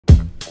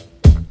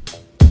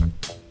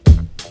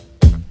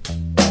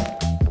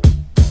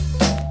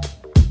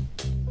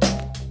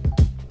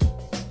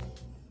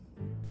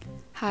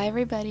Hi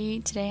everybody,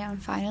 today I'm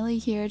finally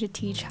here to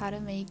teach how to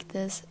make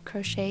this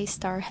crochet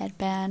star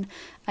headband.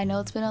 I know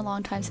it's been a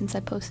long time since I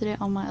posted it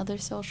on my other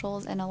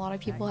socials and a lot of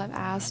people have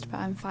asked, but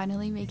I'm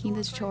finally making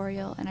this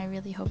tutorial and I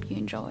really hope you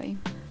enjoy.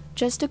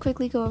 Just to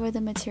quickly go over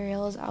the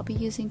materials, I'll be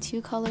using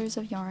 2 colors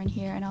of yarn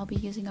here and I'll be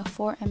using a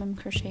 4mm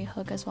crochet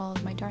hook as well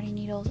as my darning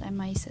needles and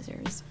my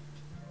scissors.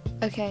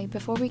 Okay,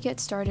 before we get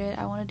started,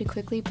 I wanted to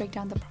quickly break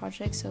down the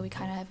project so we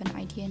kind of have an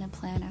idea and a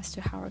plan as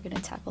to how we're going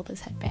to tackle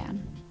this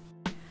headband.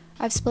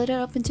 I've split it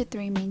up into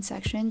 3 main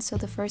sections, so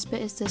the first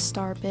bit is the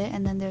star bit,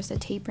 and then there's the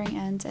tapering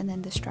ends, and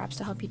then the straps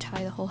to help you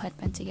tie the whole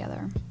headband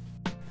together.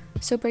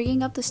 So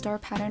breaking up the star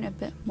pattern a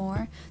bit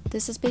more,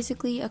 this is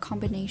basically a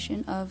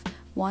combination of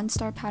one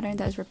star pattern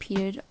that is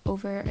repeated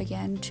over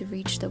again to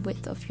reach the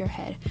width of your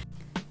head.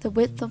 The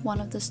width of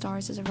one of the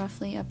stars is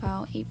roughly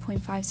about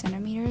 8.5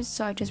 centimeters,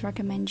 so I just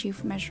recommend you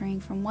measuring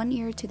from one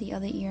ear to the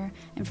other ear,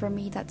 and for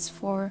me that's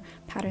 4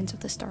 patterns of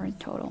the star in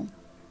total.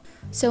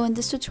 So in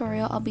this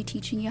tutorial, I'll be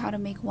teaching you how to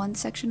make one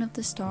section of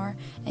the star,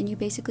 and you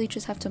basically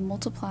just have to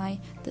multiply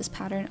this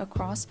pattern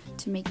across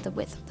to make the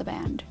width of the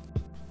band.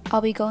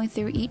 I'll be going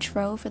through each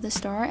row for the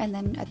star, and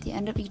then at the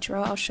end of each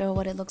row I'll show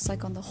what it looks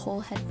like on the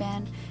whole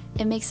headband.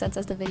 It makes sense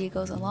as the video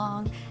goes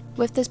along.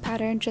 With this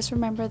pattern, just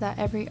remember that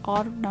every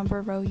odd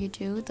number row you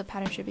do, the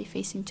pattern should be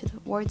facing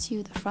towards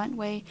you the front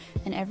way,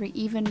 and every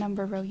even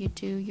number row you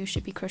do, you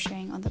should be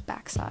crocheting on the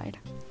back side.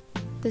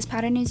 This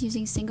pattern is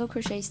using single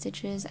crochet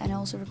stitches and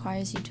also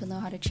requires you to know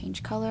how to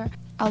change color.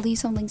 I'll leave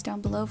some links down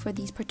below for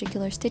these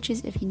particular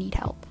stitches if you need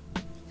help.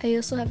 I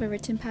also have a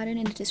written pattern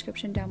in the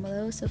description down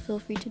below, so feel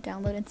free to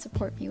download and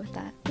support me with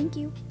that. Thank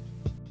you!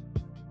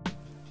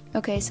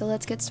 Okay, so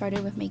let's get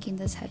started with making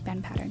this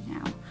headband pattern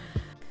now.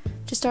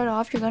 To start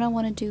off, you're going to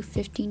want to do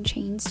 15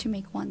 chains to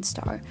make one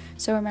star.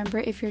 So remember,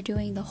 if you're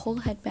doing the whole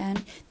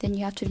headband, then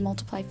you have to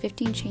multiply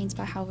 15 chains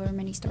by however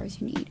many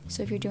stars you need.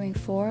 So if you're doing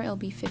 4, it'll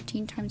be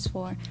 15 times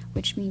 4,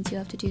 which means you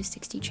have to do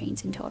 60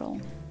 chains in total.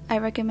 I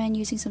recommend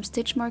using some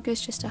stitch markers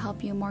just to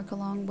help you mark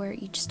along where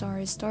each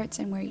star starts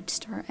and where each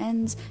star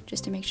ends,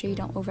 just to make sure you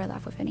don't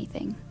overlap with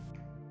anything.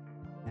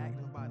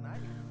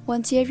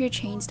 Once you have your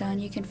chains done,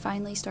 you can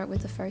finally start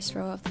with the first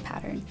row of the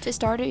pattern. To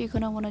start it, you're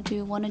going to want to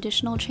do 1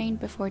 additional chain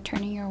before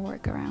turning your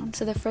work around.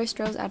 So the first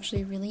row is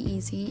actually really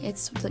easy.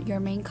 It's your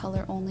main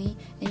color only,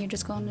 and you're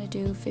just going to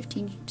do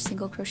 15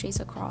 single crochets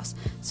across.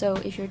 So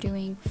if you're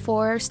doing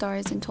 4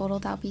 stars in total,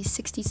 that'll be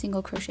 60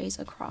 single crochets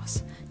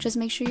across. Just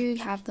make sure you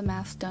have the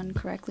math done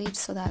correctly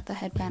so that the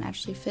headband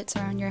actually fits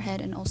around your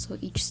head, and also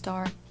each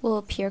star will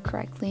appear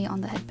correctly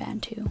on the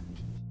headband too.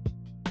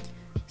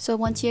 So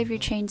once you have your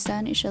chains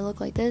done, it should look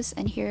like this,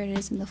 and here it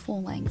is in the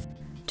full length.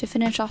 To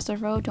finish off the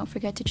row, don't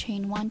forget to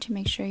chain 1 to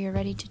make sure you're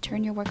ready to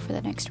turn your work for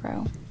the next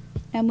row.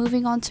 Now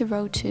moving on to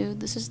row 2,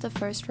 this is the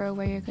first row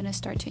where you're going to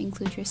start to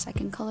include your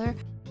second color.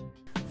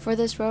 For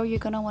this row, you're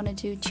going to want to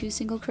do 2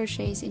 single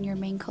crochets in your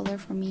main color.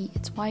 For me,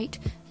 it's white,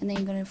 and then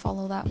you're going to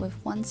follow that with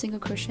 1 single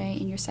crochet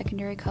in your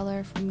secondary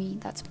color. For me,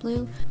 that's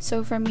blue.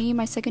 So for me,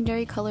 my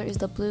secondary color is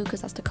the blue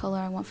because that's the color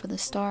I want for the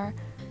star.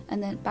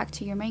 And then back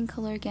to your main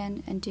color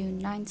again and do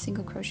 9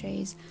 single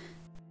crochets.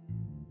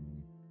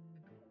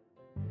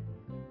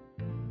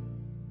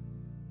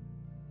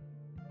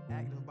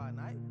 Active by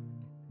night?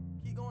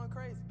 Keep going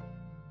crazy.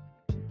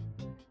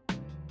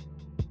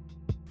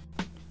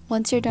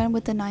 Once you're done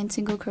with the 9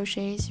 single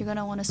crochets, you're going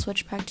to want to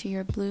switch back to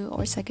your blue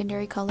or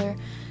secondary color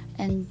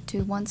and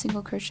do 1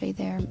 single crochet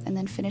there, and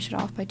then finish it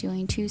off by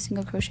doing 2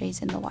 single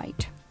crochets in the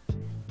white.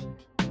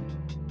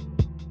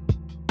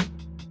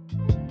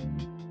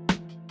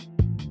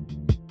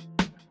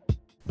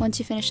 Once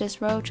you finish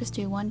this row, just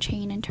do 1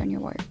 chain and turn your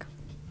work.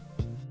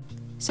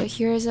 So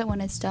here is it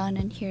when it's done,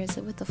 and here is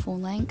it with the full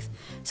length.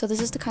 So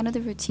this is the kind of the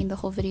routine the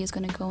whole video is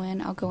going to go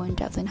in. I'll go in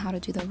depth in how to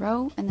do the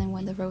row, and then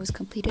when the row is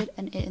completed,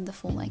 and it in the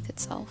full length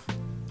itself.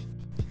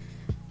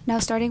 Now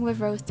starting with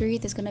row 3,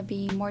 there's going to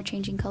be more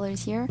changing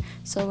colors here.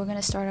 So we're going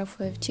to start off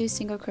with 2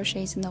 single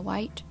crochets in the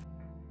white,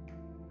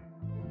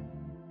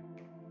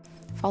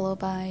 followed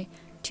by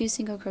 2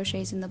 single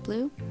crochets in the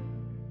blue,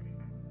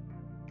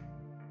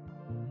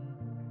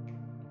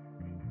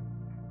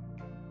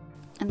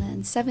 and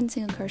then 7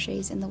 single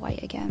crochets in the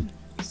white again.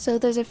 So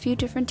there's a few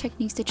different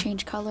techniques to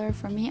change color.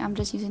 For me, I'm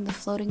just using the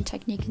floating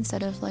technique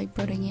instead of like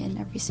putting it in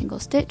every single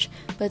stitch,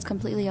 but it's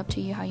completely up to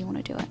you how you want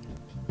to do it.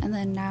 And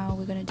then now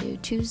we're going to do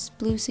 2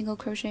 blue single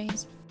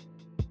crochets,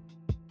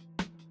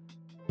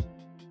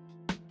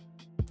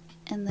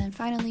 and then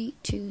finally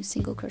 2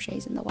 single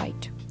crochets in the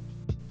white.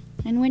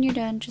 And when you're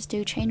done, just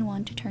do chain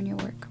 1 to turn your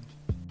work.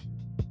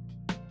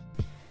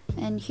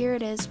 And here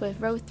it is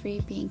with row 3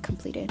 being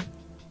completed.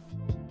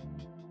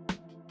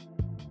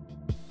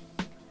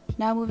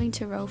 Now moving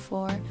to row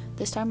 4,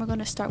 this time we're going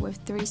to start with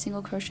 3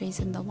 single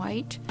crochets in the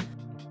white,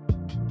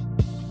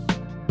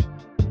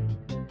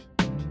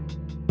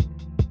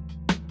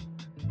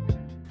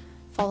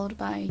 followed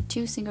by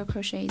 2 single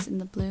crochets in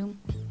the blue,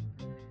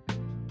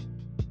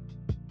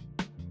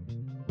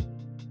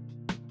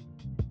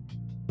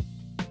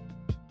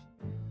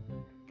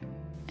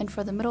 and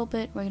for the middle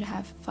bit we're going to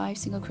have 5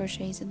 single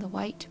crochets in the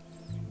white,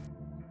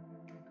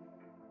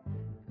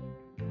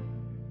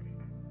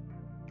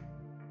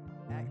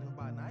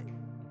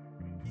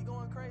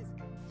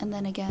 and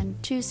then again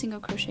 2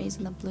 single crochets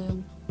in the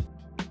blue,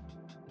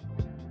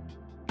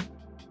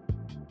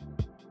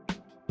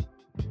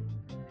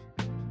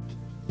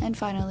 and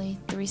finally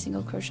 3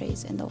 single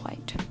crochets in the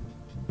white.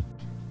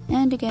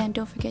 And again,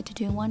 don't forget to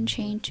do 1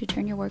 chain to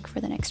turn your work for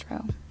the next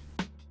row.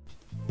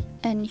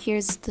 And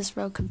here's this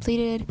row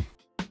completed.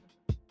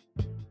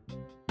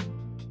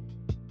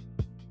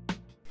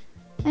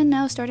 And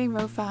now starting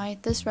row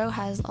 5, this row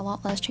has a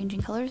lot less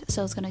changing colors,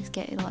 so it's going to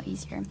get a lot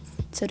easier.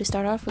 So to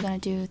start off, we're going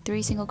to do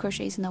 3 single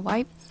crochets in the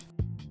white,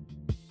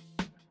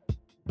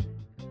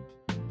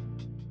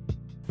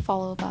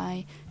 followed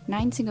by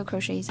 9 single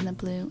crochets in the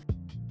blue,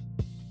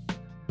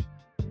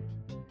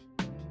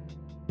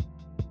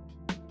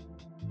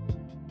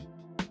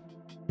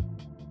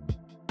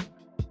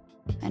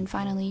 and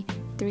finally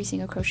 3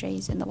 single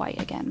crochets in the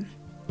white again.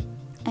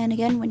 And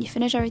again, when you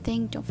finish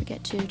everything, don't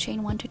forget to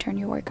chain 1 to turn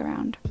your work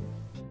around.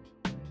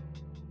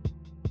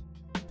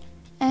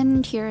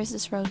 And here is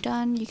this row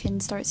done. You can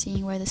start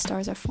seeing where the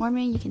stars are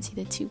forming. You can see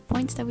the 2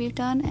 points that we've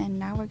done, and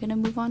now we're going to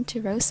move on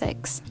to row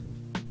 6.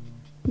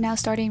 Now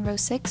starting row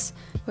 6,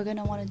 we're going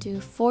to want to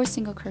do 4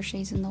 single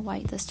crochets in the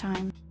white this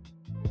time.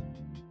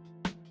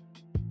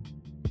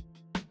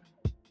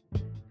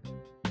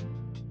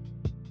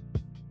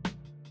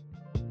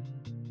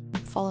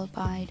 Followed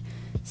by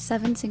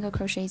 7 single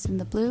crochets in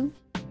the blue,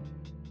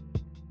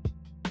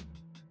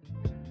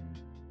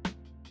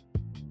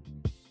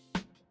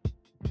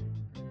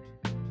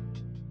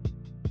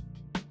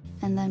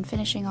 and then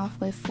finishing off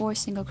with 4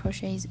 single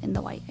crochets in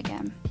the white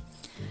again.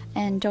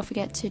 And don't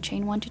forget to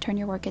chain 1 to turn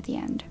your work at the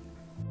end.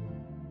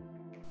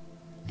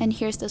 And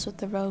here's this with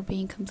the row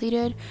being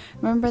completed.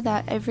 Remember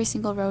that every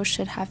single row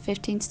should have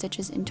 15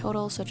 stitches in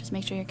total, so just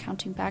make sure you're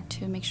counting back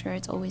to make sure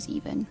it's always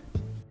even.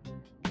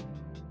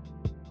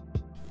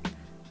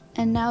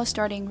 And now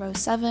starting row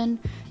 7,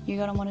 you're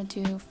going to want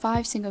to do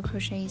 5 single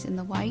crochets in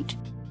the white,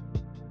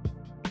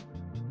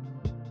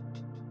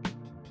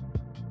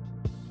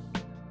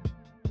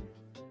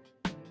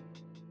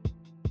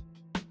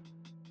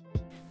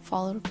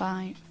 followed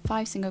by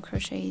 5 single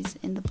crochets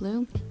in the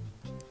blue,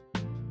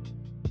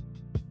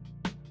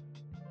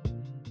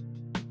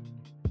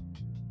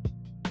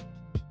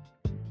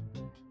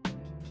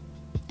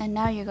 and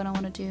now you're going to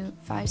want to do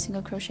 5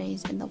 single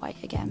crochets in the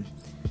white again.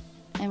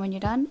 And when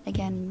you're done,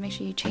 again, make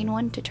sure you chain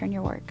 1 to turn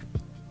your work.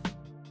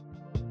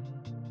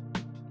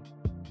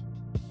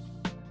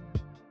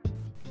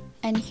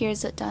 And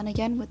here's it done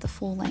again with the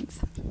full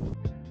length.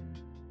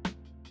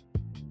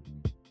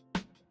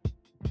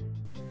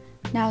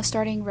 Now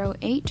starting row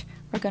 8,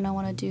 we're going to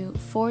want to do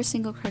 4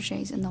 single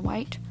crochets in the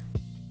white,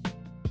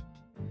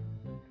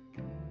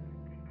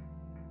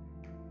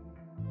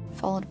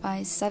 followed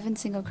by 7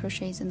 single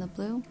crochets in the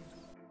blue,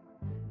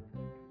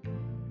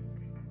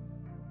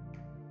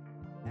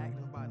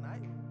 Active by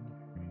night.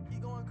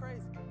 Keep going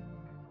crazy.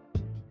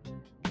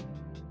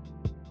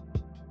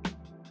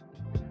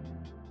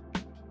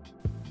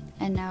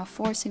 and now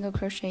 4 single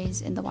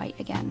crochets in the white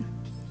again.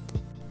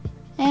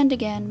 And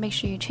again, make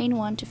sure you chain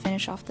 1 to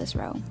finish off this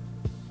row.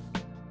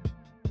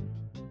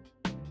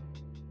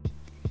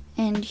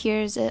 And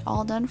here's it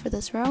all done for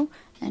this row,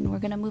 and we're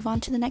going to move on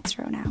to the next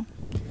row now.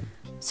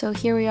 So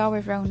here we are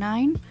with row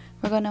 9.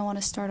 We're going to want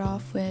to start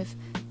off with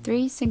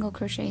 3 single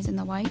crochets in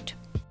the white,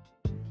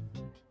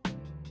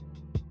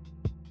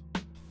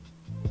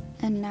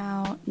 and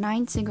now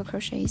 9 single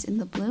crochets in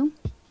the blue,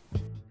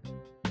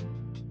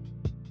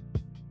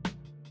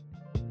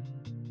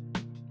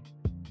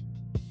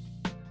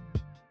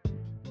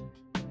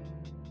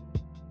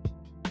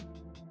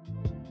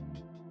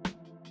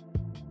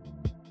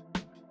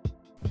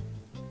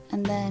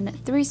 and then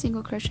 3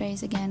 single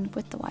crochets again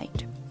with the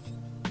white.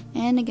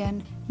 And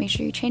again, make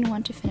sure you chain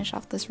 1 to finish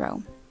off this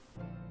row.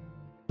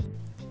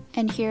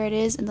 And here it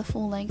is in the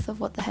full length of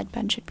what the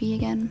headband should be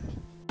again.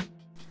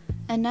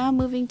 And now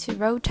moving to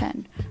row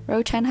 10.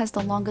 Row 10 has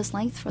the longest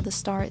length for the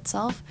star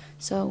itself,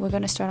 so we're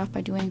going to start off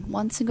by doing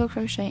 1 single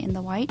crochet in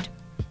the white,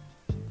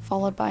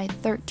 followed by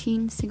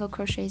 13 single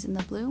crochets in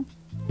the blue,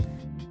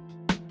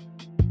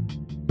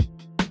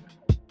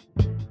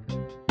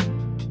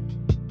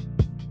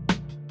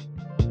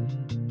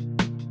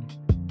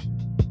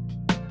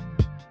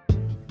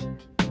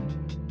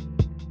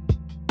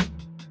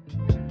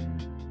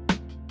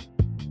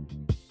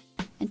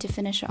 and to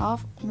finish it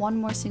off, 1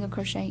 more single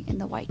crochet in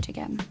the white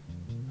again.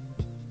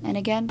 And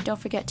again, don't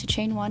forget to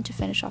chain 1 to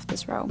finish off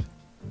this row.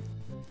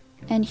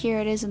 And here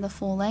it is in the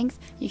full length.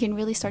 You can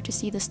really start to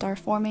see the star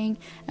forming,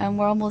 and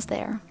we're almost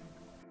there.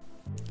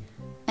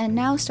 And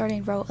now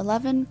starting row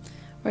 11,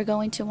 we're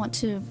going to want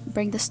to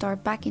bring the star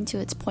back into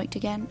its point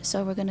again.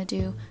 So we're going to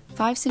do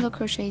 5 single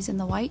crochets in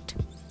the white,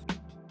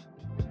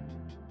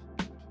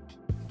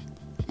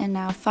 and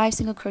now 5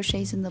 single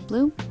crochets in the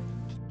blue,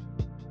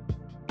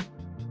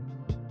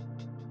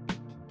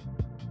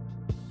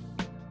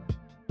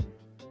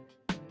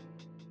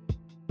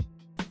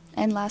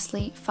 and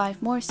lastly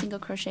 5 more single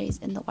crochets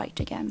in the white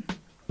again.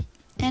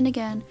 And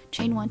again,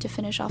 chain 1 to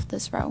finish off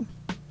this row.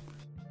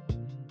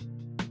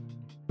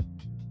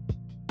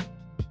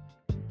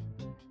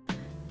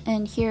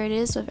 And here it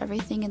is with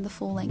everything in the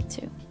full length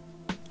too.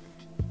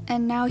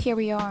 And now here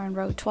we are on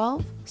row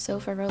 12. So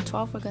for row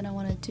 12 we're going to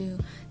want to do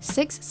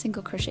 6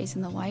 single crochets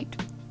in the white,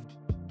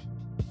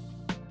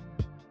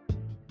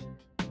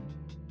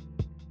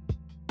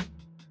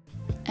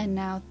 and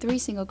now 3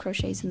 single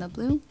crochets in the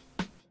blue,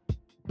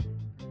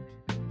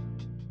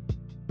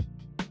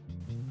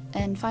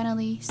 and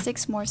finally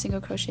 6 more single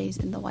crochets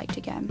in the white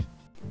again.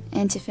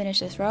 And to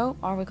finish this row,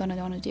 all we're going to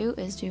want to do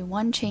is do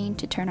 1 chain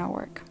to turn our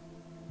work.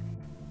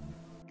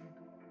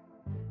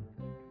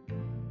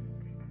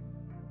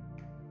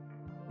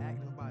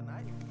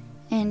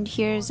 And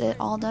here's it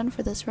all done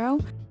for this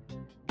row.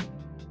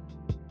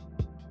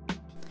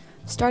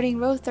 Starting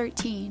row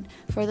 13,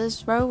 for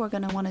this row we're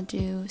going to want to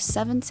do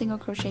 7 single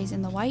crochets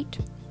in the white,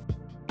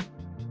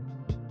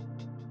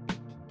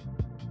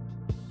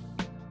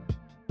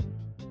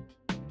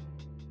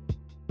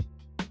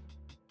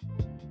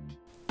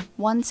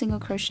 one single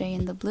crochet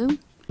in the blue,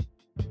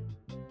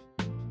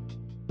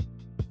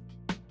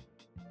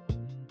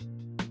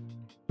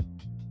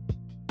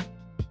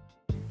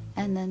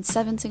 and then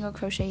 7 single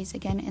crochets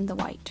again in the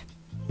white.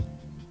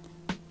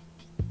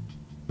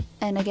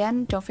 And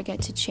again, don't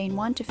forget to chain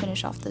 1 to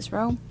finish off this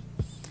row.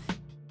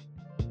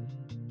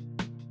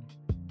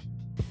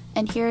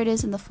 And here it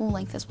is in the full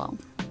length as well.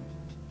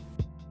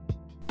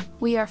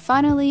 We are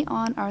finally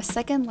on our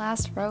second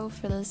last row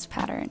for this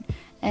pattern,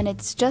 and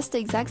it's just the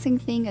exact same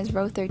thing as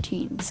row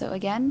 13. So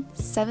again,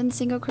 7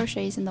 single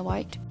crochets in the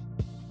white,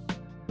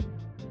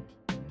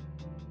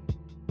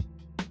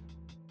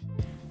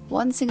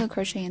 1 single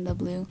crochet in the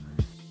blue,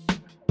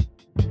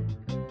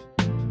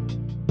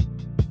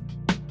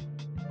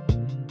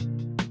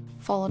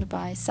 followed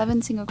by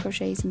 7 single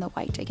crochets in the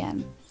white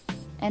again.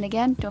 And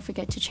again, don't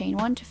forget to chain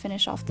 1 to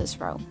finish off this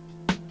row.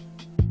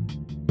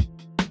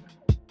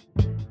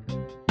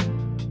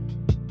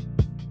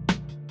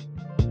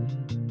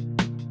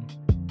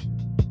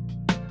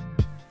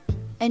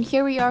 And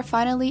here we are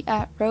finally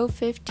at row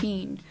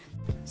 15.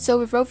 So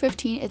with row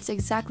 15, it's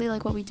exactly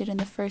like what we did in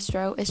the first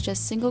row. It's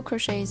just single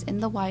crochets in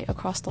the white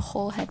across the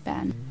whole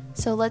headband.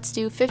 So let's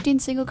do 15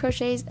 single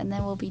crochets and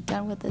then we'll be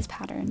done with this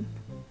pattern.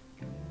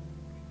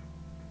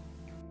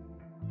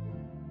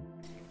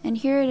 And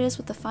here it is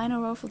with the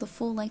final row for the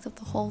full length of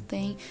the whole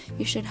thing.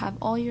 You should have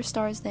all your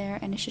stars there,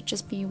 and it should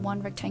just be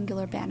one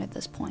rectangular band at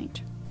this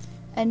point.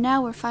 And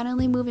now we're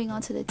finally moving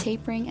on to the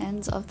tapering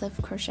ends of the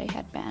crochet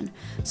headband.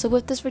 So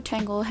with this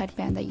rectangle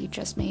headband that you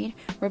just made,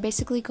 we're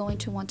basically going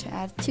to want to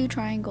add 2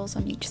 triangles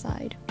on each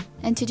side.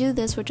 And to do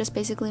this, we're just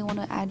basically want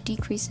to add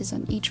decreases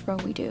on each row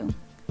we do.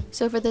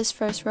 So for this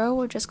first row,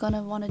 we're just going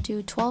to want to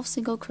do 12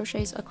 single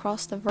crochets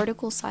across the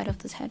vertical side of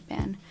this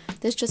headband.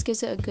 This just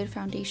gives it a good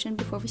foundation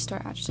before we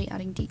start actually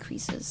adding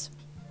decreases.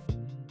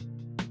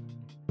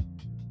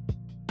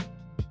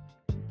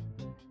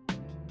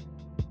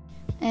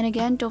 And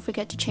again, don't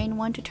forget to chain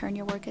 1 to turn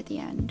your work at the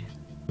end.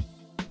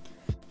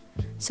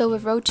 So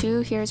with row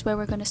 2, here's where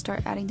we're going to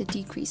start adding the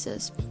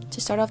decreases. To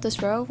start off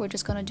this row, we're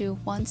just going to do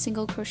 1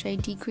 single crochet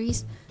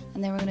decrease,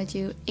 and then we're going to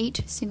do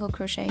 8 single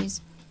crochets,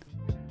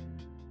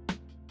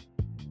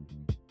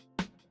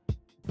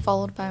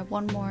 followed by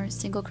 1 more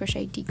single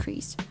crochet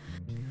decrease.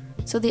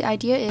 So the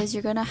idea is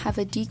you're going to have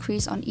a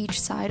decrease on each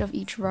side of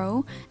each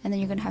row, and then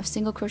you're going to have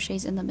single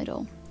crochets in the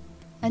middle.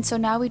 And so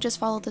now we just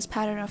follow this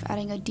pattern of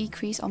adding a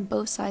decrease on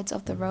both sides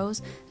of the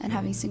rows and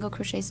having single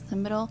crochets in the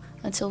middle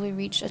until we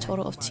reach a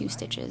total of 2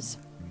 stitches.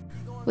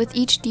 With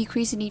each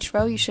decrease in each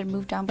row, you should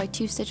move down by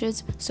 2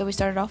 stitches. So we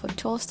started off with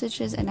 12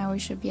 stitches and now we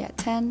should be at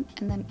 10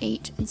 and then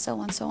 8 and so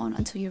on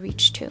until you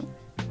reach 2.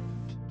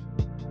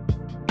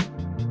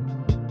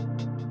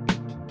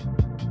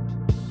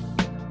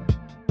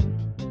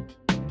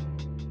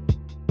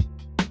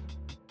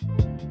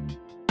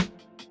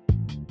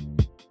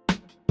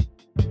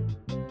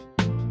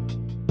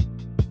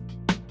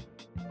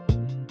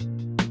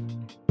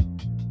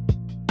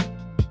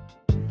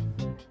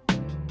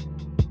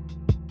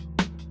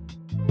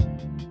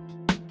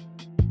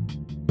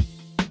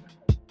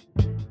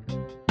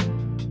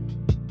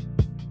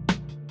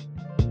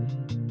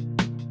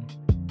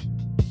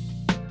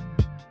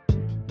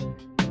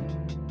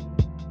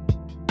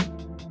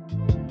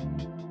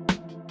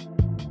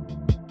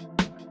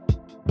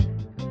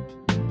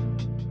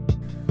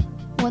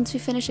 Once we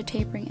finish the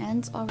tapering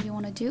ends, all you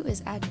want to do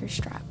is add your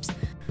straps.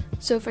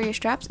 So for your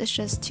straps, it's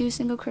just 2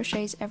 single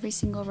crochets every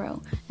single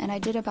row, and I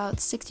did about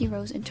 60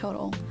 rows in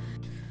total.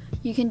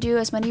 You can do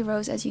as many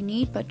rows as you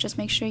need, but just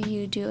make sure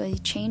you do a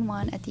chain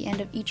 1 at the end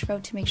of each row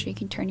to make sure you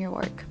can turn your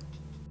work.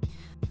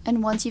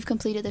 And once you've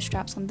completed the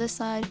straps on this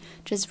side,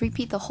 just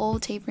repeat the whole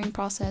tapering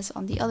process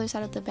on the other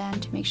side of the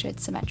band to make sure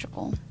it's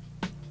symmetrical.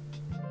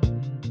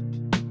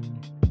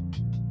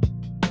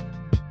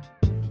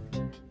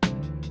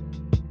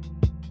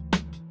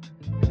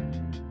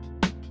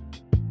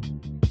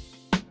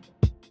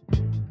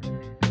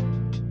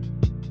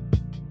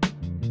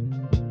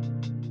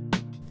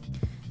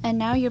 And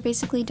now you're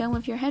basically done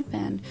with your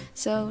headband.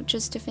 So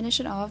just to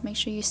finish it off, make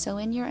sure you sew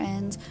in your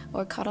ends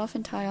or cut off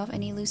and tie off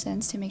any loose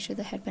ends to make sure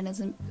the headband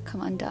doesn't come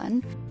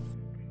undone.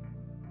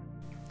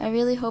 I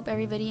really hope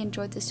everybody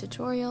enjoyed this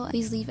tutorial.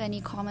 Please leave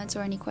any comments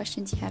or any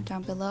questions you have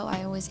down below.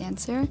 I always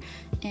answer,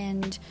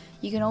 and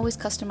you can always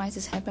customize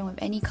this headband with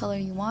any color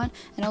you want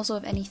and also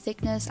with any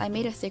thickness. I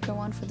made a thicker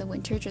one for the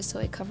winter just so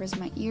it covers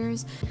my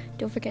ears.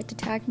 Don't forget to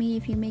tag me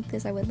if you make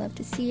this. I would love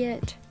to see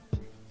it.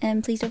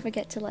 And please don't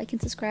forget to like and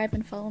subscribe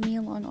and follow me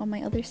along on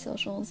my other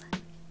socials.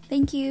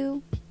 Thank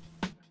you!